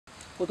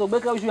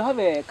Photogbei, we should have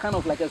a kind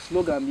of like a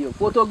slogan here.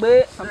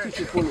 Photogbei, something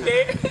should follow.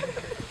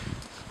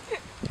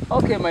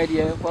 Okay, my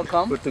dear,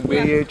 welcome.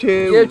 Photogbei,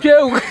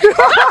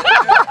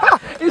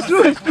 it's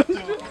true.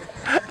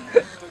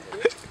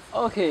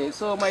 Okay,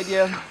 so my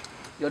dear,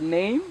 your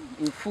name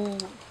in full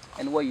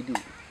and what you do.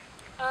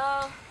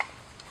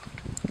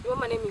 You want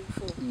my name in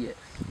full? Yes.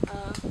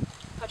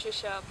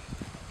 Patricia.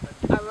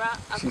 Ara.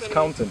 She's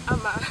counting.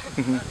 Ama.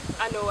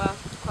 Anoa.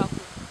 Kwaku.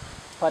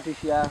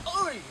 Patricia.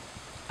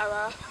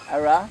 Ara.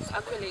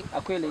 Akwele.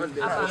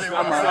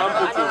 Ama.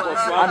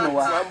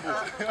 Anoa.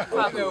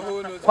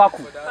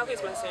 Kwaku. Kwaku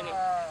is my surname.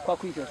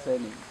 Kwaku is your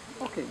surname.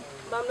 Okay.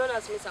 But I'm known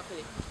as Miz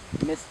Akwele.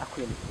 Miz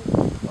Akwele.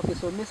 Okay,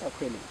 so Miz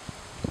Akwele,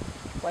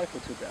 why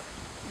photography?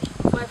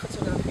 Why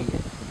photography?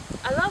 Yes.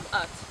 I love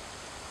art.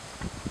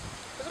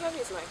 Photography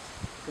is nice.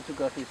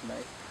 Photography is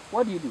nice.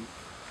 What do you do?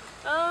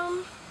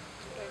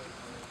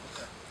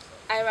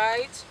 I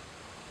write.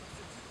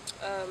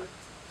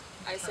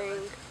 I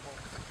sing.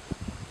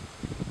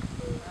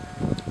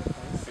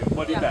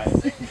 Yeah.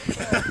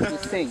 You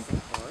sing.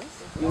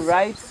 You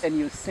write and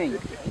you sing.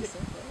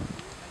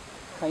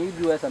 Can you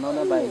do us an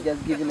honor by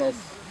just giving us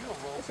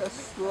the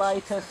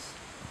slightest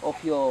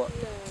of your,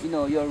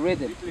 your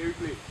rhythm?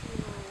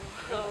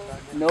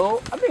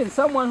 No? I mean,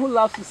 someone who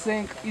loves to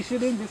sing, you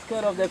shouldn't be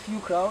scared of the few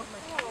crowd.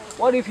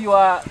 What if you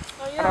are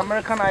an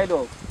American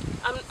Idol?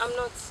 I'm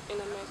not in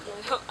American.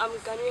 I'm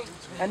Ghanaian.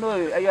 I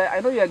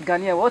know you're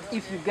Ghanaian. What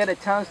if you get a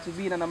chance to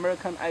be in an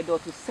American Idol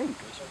to sing?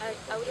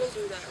 I wouldn't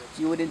do that.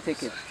 You wouldn't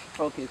take it?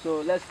 Okay,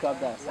 so let's scrap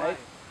that aside.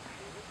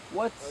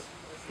 What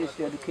is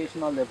your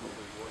educational level?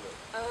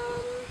 I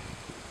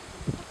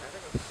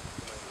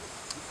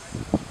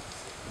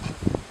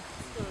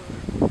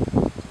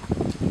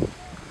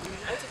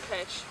went to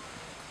catch.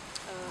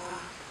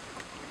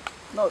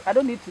 No, I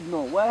don't need to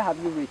know. Where have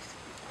you reached?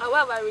 Where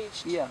have I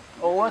reached? Yeah.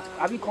 Or what?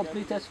 Have you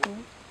completed school?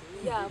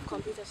 Yeah, I've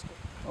completed school.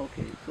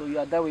 Okay, so you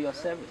are done with your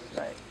service,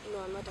 right? No,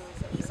 I'm not done with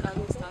service. I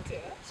haven't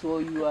started. So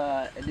you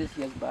are this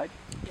year's batch?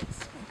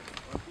 Yes.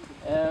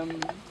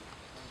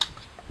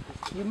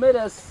 You made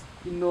us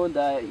know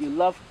that you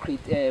love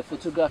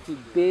photography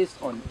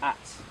based on art.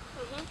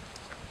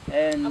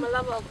 And I'm a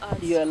lover of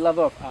art. You're a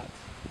lover of art.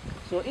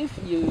 So if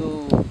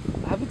you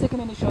have you taken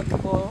any shot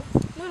before?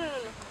 No.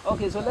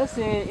 Okay, so let's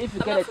say if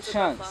you get a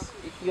chance,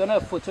 you're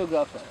not a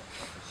photographer,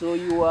 so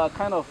you are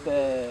kind of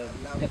a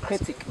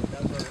critic.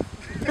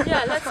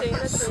 Yeah, let's say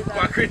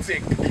that. A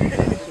critic.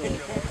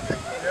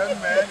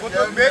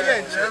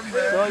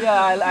 So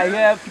yeah, I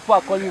hear people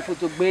are calling you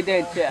Photogbei.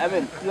 I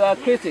mean, you are a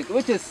critic,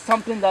 which is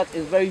something that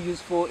is very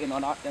useful in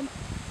our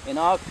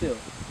field.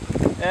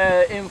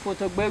 In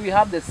Photogbei, we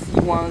have the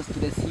C1s to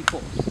the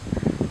C4s.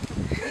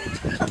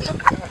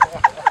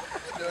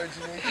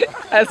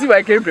 I see why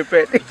I came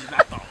prepared.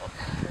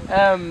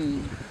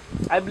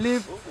 I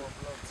believe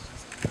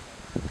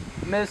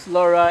Miss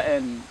Laura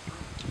and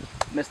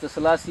Mr.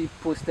 Selassie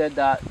posted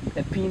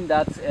pinned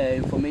that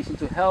information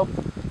to help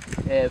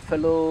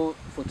fellow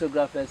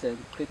photographers and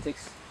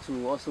critics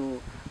to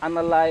also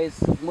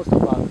analyze most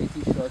of our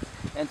creative shots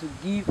and to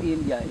give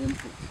in their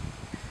input.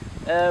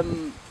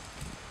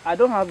 I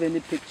don't have any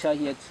picture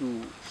here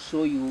to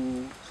show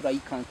you so that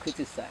you can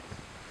criticize.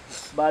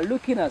 But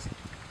looking at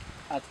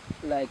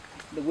like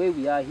the way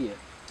we are here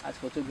as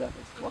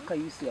photographers, what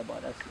can you say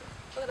about us here?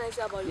 What can I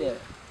say about you? Yeah.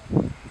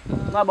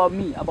 Not about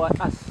me, about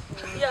us.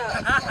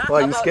 Yeah.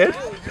 Why are you scared?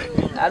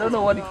 I don't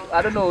know what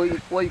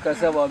you can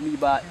say about me,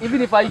 but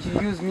even if I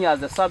should use me as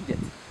the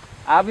subject,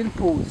 I haven't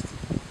posed.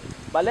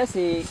 But let's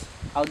say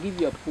I'll give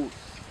you a pose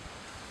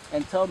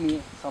and tell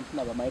me something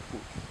about my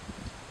pose.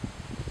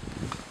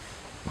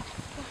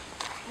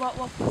 What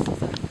pose is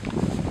that?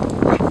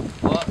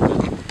 Well,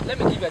 let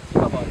me give you a tip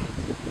about it.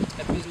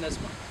 A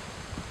businessman.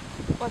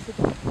 What's it?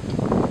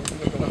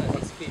 Looking at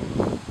his fame.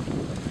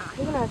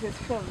 Looking at his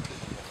film.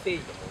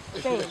 Fame.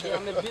 Yeah,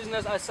 I'm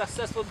a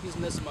successful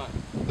businessman,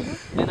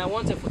 and I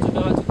want a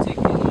photographer to take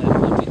a portrait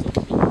of me.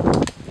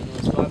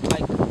 So I'm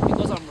like,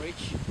 because I'm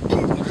rich, I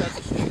try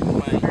to show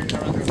my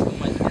character,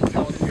 my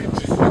mental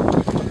features,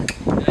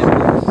 and I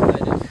pose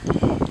like this.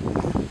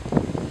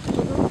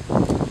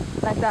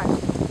 Like that.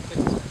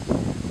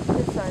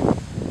 This side.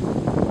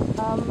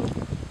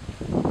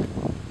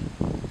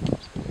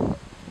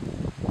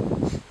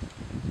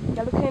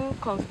 You're looking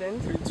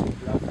confident.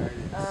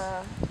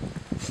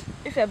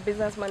 If you're a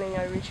businessman and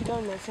you're rich, you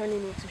don't necessarily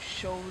need to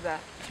show that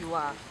you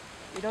are.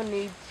 You don't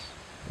need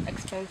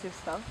expensive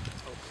stuff.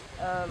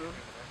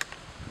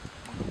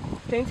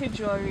 Painted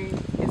jewelry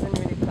isn't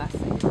really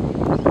classic.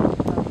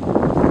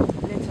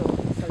 Little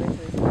is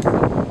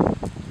classic.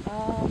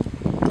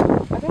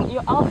 I think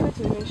your outfit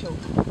will even show.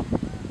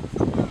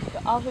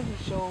 Your outfit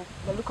will show,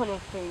 the look on your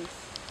face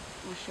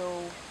will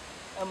show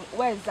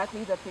where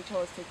exactly the picture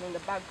was taken, the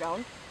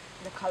background,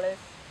 the colors,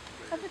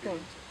 everything.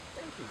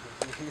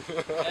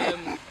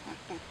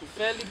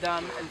 Fairly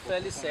done and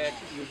fairly said.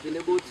 You've been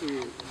able to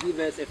give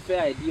us a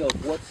fair idea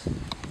of what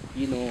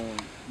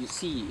you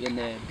see in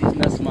a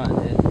businessman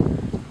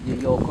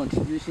and your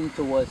contribution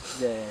towards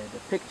the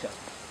picture.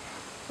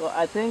 So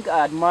I think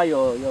I admire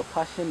your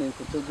passion in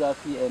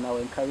photography, and I will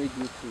encourage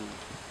you to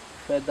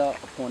further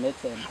upon it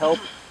and help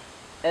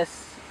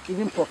us,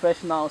 even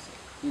professionals,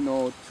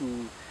 to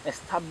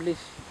establish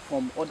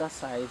from other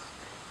sides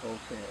of.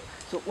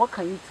 So what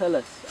can you tell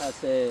us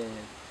as a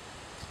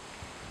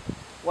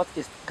what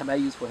is can I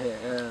use for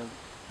her?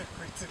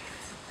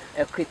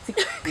 A critic,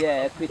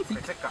 yeah, a critic.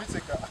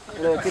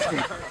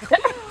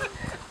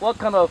 What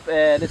kind of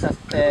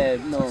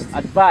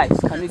advice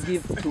can you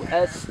give to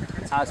us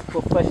as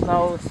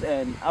professionals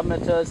and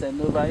amateurs and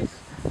novice?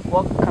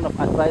 What kind of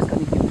advice can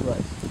you give to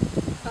us?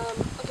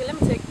 Okay,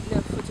 let me take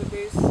the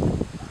Photogbei's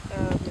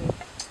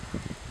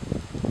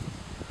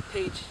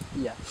page.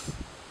 Yeah.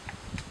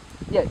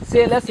 Yeah.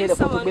 Say let's say If the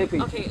someone- Photogbei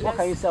page. okay, What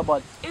can you say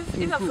about? If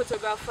a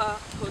photographer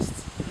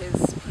posts his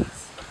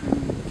piece,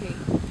 okay,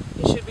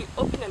 it should be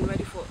open and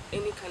ready for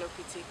any kind of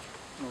critique.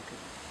 Okay.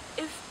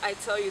 If I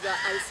tell you that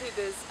I see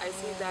this, I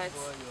see that,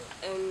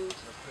 and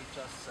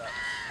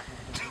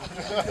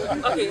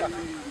okay,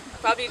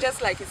 probably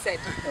just like he said,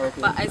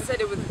 Okay. but I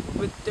said it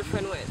with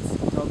different words.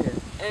 Okay.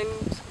 And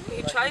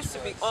he tries to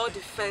be all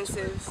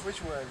defensive.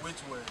 Which words?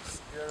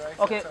 You're right.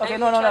 Okay. Okay. And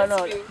No. he No. No. tries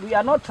No. to be- We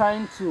are not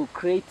trying to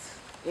create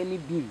any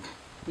beef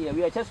here.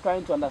 We are just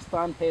trying to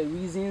understand her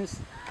reasons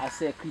as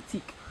a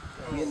critique.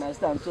 You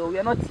understand? So we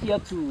are not here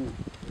to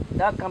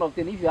that kind of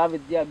thing. If you have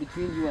it there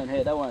between you and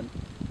her, that one,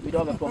 we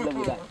don't have a problem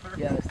with that.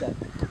 You understand?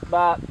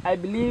 But I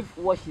believe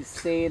what she's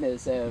saying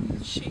is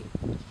She.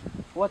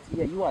 what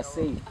you are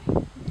saying.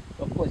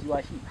 Of course, you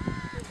are she.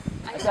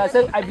 So I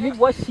said I believe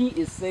what she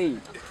is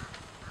saying.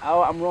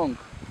 Oh, I'm wrong.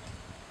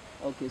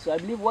 Okay, so I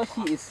believe what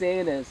she is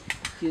saying is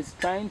she's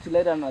trying to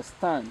let her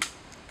understand.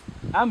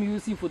 I'm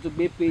using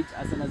Photogbei page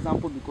as an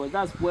example because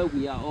that's where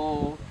we are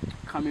all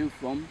coming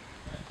from.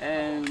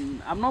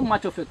 I'm not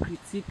much of a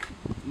critic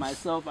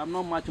myself. I'm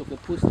not much of a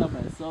poster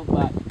myself.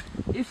 But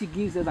if she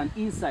gives us an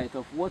insight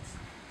of what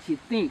she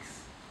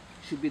thinks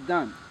should be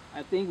done,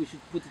 I think we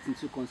should put it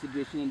into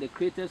consideration. And the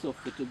creators of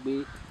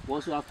Photogbei will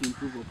also have to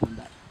improve upon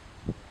that.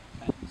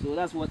 Right. So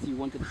that's what you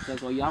wanted to say.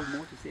 Or you have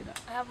more to say that?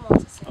 I have more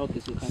to say. Okay,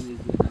 so can you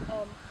do that?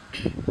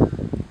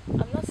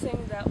 I'm not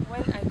saying that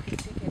when I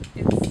critique it,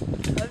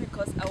 it's not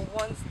because I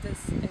want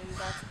this and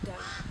that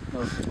done.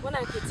 Okay. When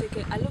I critique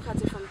it, I look at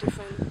it from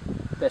different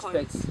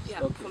Perspectives. points.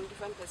 Yeah, Okay. from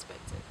different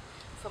perspectives.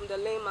 From the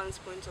layman's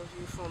point of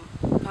view, from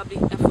probably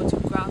a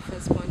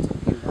photographer's point of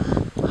view,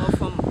 or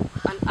from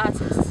an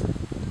artist's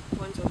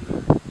point of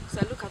view. So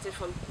I look at it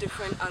from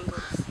different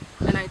angles.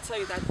 And I tell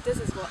you that this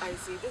is what I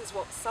see, this is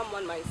what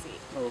someone might see.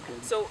 Okay.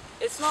 So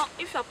it's not,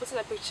 if you're putting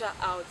a picture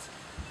out,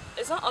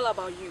 it's not all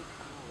about you.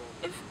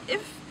 If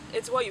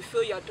it's what you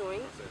feel you're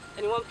doing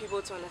and you want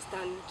people to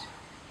understand,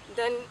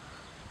 then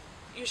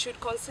you should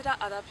consider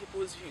other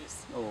people's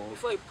views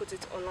before you put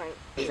it online.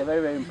 It's a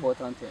very, very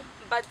important thing.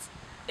 But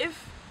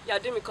if you're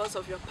doing because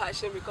of your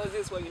passion, because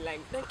this is what you like,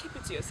 then keep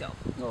it to yourself.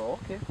 Oh,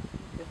 okay.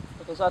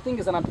 Okay, so I think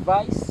it's an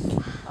advice.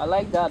 I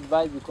like that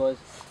advice because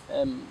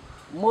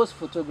most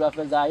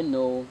photographers that I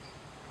know,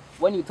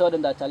 when you tell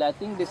them that, Charlie, I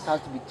think this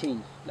has to be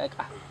changed. Like,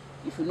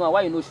 if you know,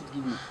 why you know should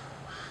give me?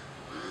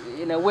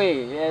 In a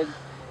way,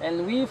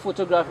 and we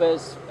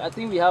photographers, I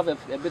think we have a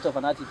bit of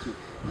an attitude.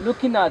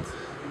 Looking at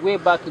way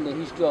back in the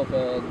history of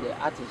the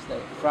artists,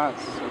 like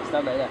France and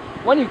stuff like that.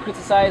 When you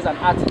criticize an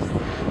artist,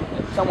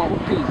 someone who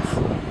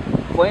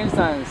paints, for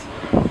instance,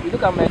 you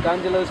look at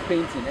Michelangelo's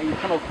painting and you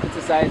kind of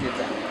criticize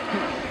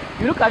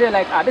it. You look at it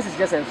like, this is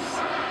just a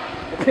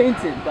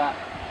painting, but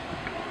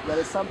there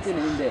is something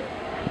in there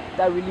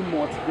that really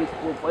motivates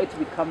people for it to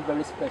become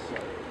very special.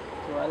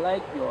 So I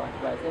like your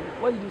advice. And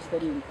what did you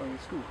study in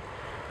school?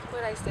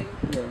 What I study?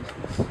 Yeah, in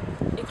school.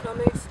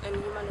 Economics and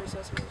human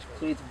resource management.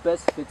 So it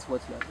best fits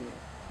what you are doing.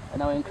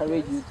 And I will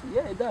encourage you to.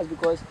 Yeah, it does,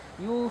 because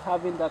you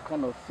having that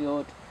kind of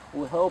field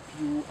will help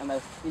you, and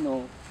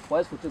for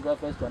us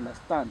photographers to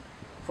understand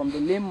from the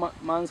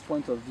layman's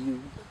point of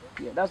view.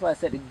 Yeah, that's why I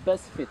said it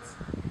best fits.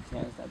 You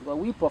understand? Because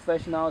we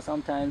professionals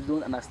sometimes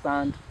don't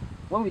understand.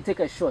 When we take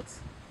a shot,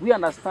 we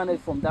understand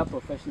it from that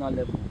professional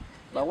level.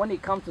 But when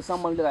it comes to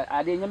someone like,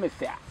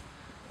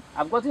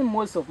 I've gotten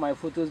most of my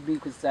photos being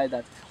criticized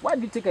that, why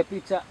did you take a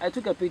picture? I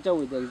took a picture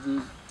with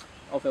DextDee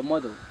of a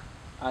model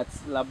at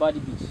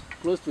Labadi Beach,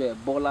 close to a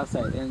baller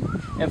side. And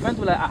a friend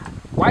was like,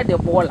 why the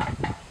baller?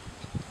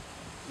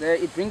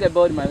 It rings a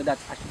bell in my head that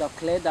I should have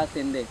cleared that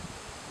thing there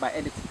by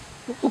editing.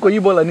 Who can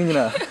you baller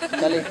nina?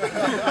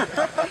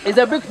 It's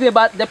a big thing,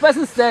 but the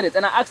person said it,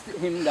 and I asked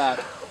him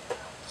that,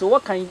 so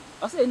what can you,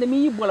 I said, in the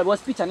me baller was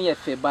picture near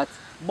fair, but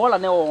baller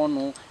never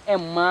no,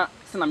 Emma,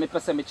 send me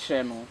person with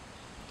share no.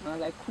 And I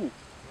was like, cool,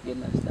 you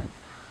understand.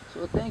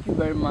 So thank you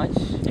very much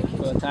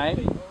for your time.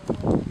 You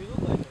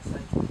look like a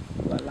sight.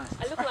 You are last.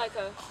 I look like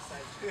a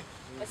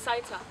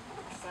sighter.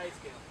 Sight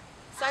girl.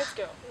 Sight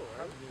girl.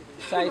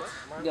 Sight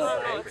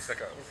girl.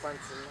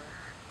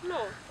 No.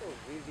 Oh,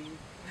 really?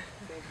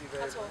 Thank you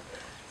very At all. much.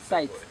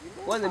 Sight.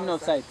 What's the meaning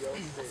of sight?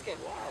 Asking.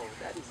 Wow,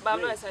 that is But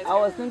I'm not a sight I girl.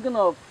 was thinking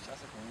of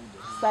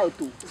sight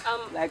too.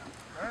 Like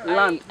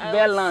land, I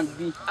bare was- land,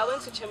 be. I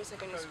went to Chem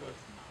Secondary School.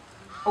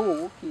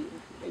 Oh, okay.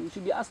 You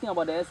should be asking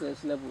about the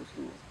SS levels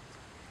too.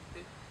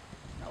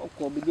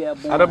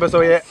 I don't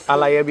know yeah,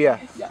 Alayabia.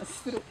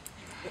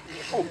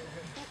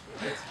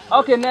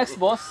 Okay, next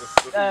boss.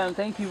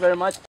 Thank you very much.